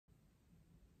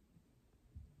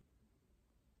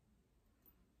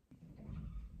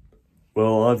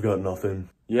Well, I've got nothing.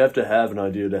 You have to have an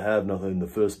idea to have nothing in the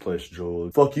first place,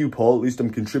 George. Fuck you, Paul. At least I'm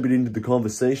contributing to the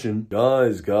conversation.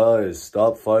 Guys,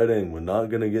 stop fighting. We're not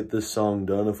gonna get this song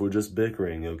done if we're just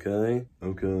bickering, okay?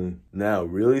 Okay. Now,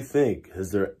 really think.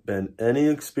 Has there been any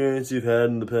experience you've had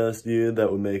in the past year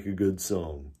that would make a good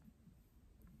song?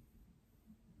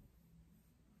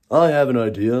 I have an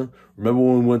idea. Remember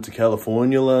when we went to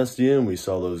California last year and we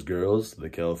saw those girls, the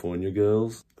California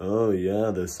girls? Oh yeah,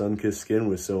 their sun-kissed skin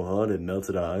was so hot it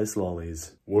melted our ice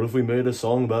lollies. What if we made a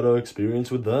song about our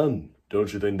experience with them?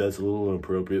 Don't you think that's a little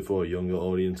inappropriate for younger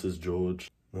audiences,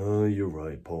 George? Oh, you're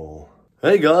right, Paul.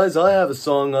 Hey guys, I have a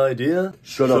song idea.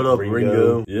 Shut up,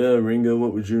 Ringo. Yeah, Ringo,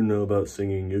 what would you know about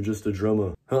singing? You're just a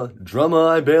drummer. Huh, drummer,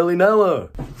 I barely know her.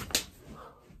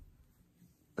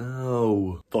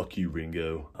 Oh, fuck you,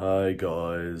 Ringo. Hi,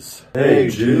 guys. Hey,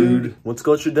 Jude. What's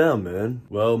got you down, man?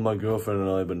 Well, my girlfriend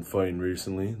and I have been fighting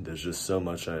recently. There's just so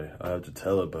much I have to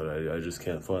tell her, but I just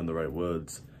can't find the right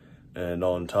words. And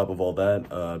on top of all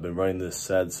that, I've been writing this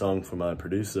sad song for my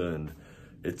producer, and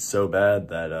it's so bad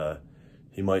that,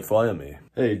 he might fire me.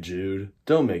 Hey, Jude,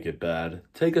 don't make it bad.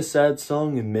 Take a sad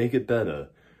song and make it better.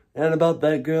 And about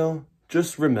that girl,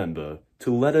 just remember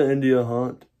to let her into your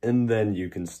heart, and then you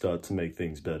can start to make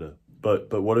things better.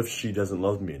 But what if she doesn't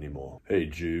love me anymore? Hey,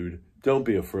 Jude, don't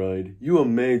be afraid. You are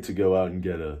made to go out and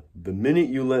get her. The minute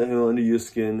you let her under your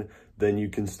skin, then you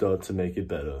can start to make it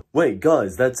better. Wait,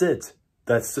 guys, that's it.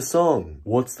 That's the song.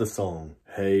 What's the song?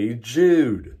 Hey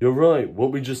Jude. You're right,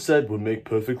 what we just said would make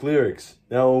perfect lyrics.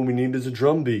 Now all we need is a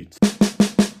drum beat.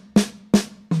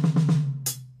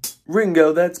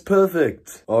 Ringo, that's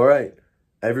perfect. Alright,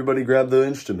 everybody grab their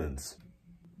instruments.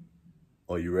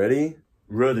 Are you ready?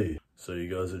 Ready. So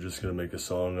you guys are just gonna make a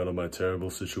song out of my terrible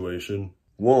situation?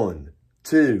 1,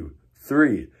 2,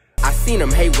 3. I seen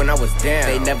them hate when I was down.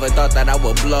 They never thought that I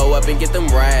would blow up and get them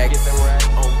rags.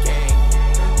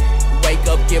 Wake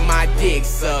up, get my dick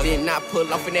sucked. Then I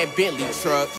pull off in that Bentley truck.